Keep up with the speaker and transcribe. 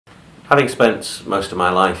Having spent most of my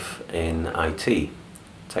life in IT,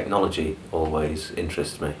 technology always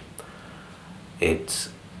interests me. It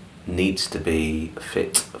needs to be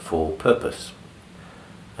fit for purpose.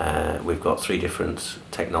 We've got three different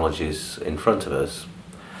technologies in front of us.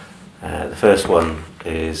 The first one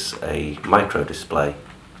is a micro display,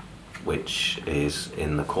 which is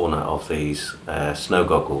in the corner of these snow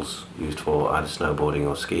goggles used for either snowboarding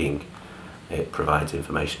or skiing. It provides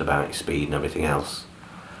information about your speed and everything else.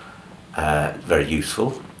 Very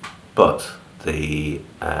useful, but the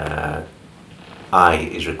eye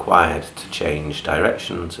is required to change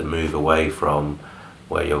direction, to move away from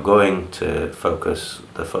where you're going, to focus.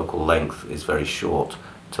 The focal length is very short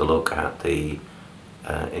to look at the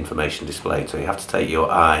information displayed, so you have to take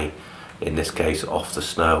your eye, in this case, off the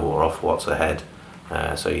snow or off what's ahead,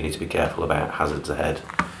 so you need to be careful about hazards ahead.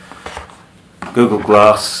 Google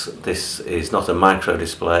Glass, this is not a micro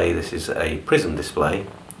display, this is a Prism display.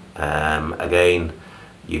 Again,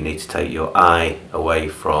 you need to take your eye away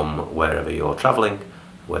from wherever you're travelling,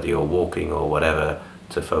 whether you're walking or whatever,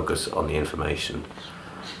 to focus on the information.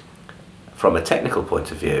 From a technical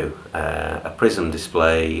point of view, a Prism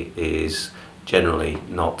display is generally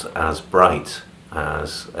not as bright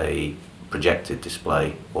as a projected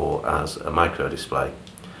display or as a micro display.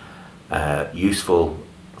 Useful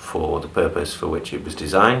for the purpose for which it was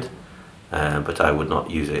designed, but I would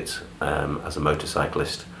not use it as a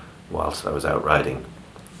motorcyclist whilst I was out riding.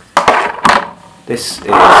 This is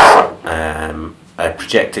a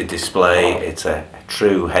projected display. It's a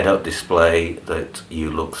true head-up display that you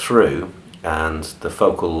look through, and the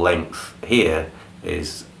focal length here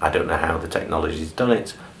is, I don't know how the technology's done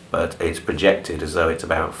it, but it's projected as though it's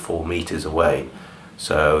about 4 meters away.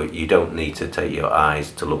 So you don't need to take your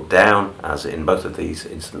eyes to look down, as in both of these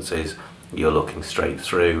instances you're looking straight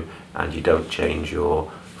through and you don't change your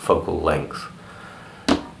focal length.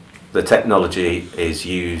 The technology is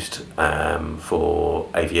used for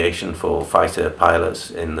aviation, for fighter pilots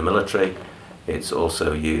in the military. It's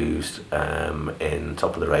also used in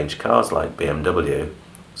top-of-the-range cars like BMW.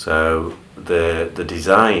 So the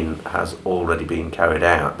design has already been carried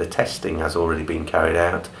out, the testing has already been carried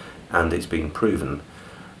out, and it's been proven.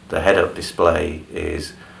 The head-up display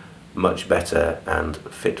is much better and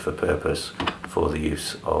fit for purpose for the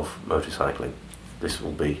use of motorcycling. This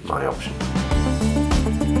will be my option.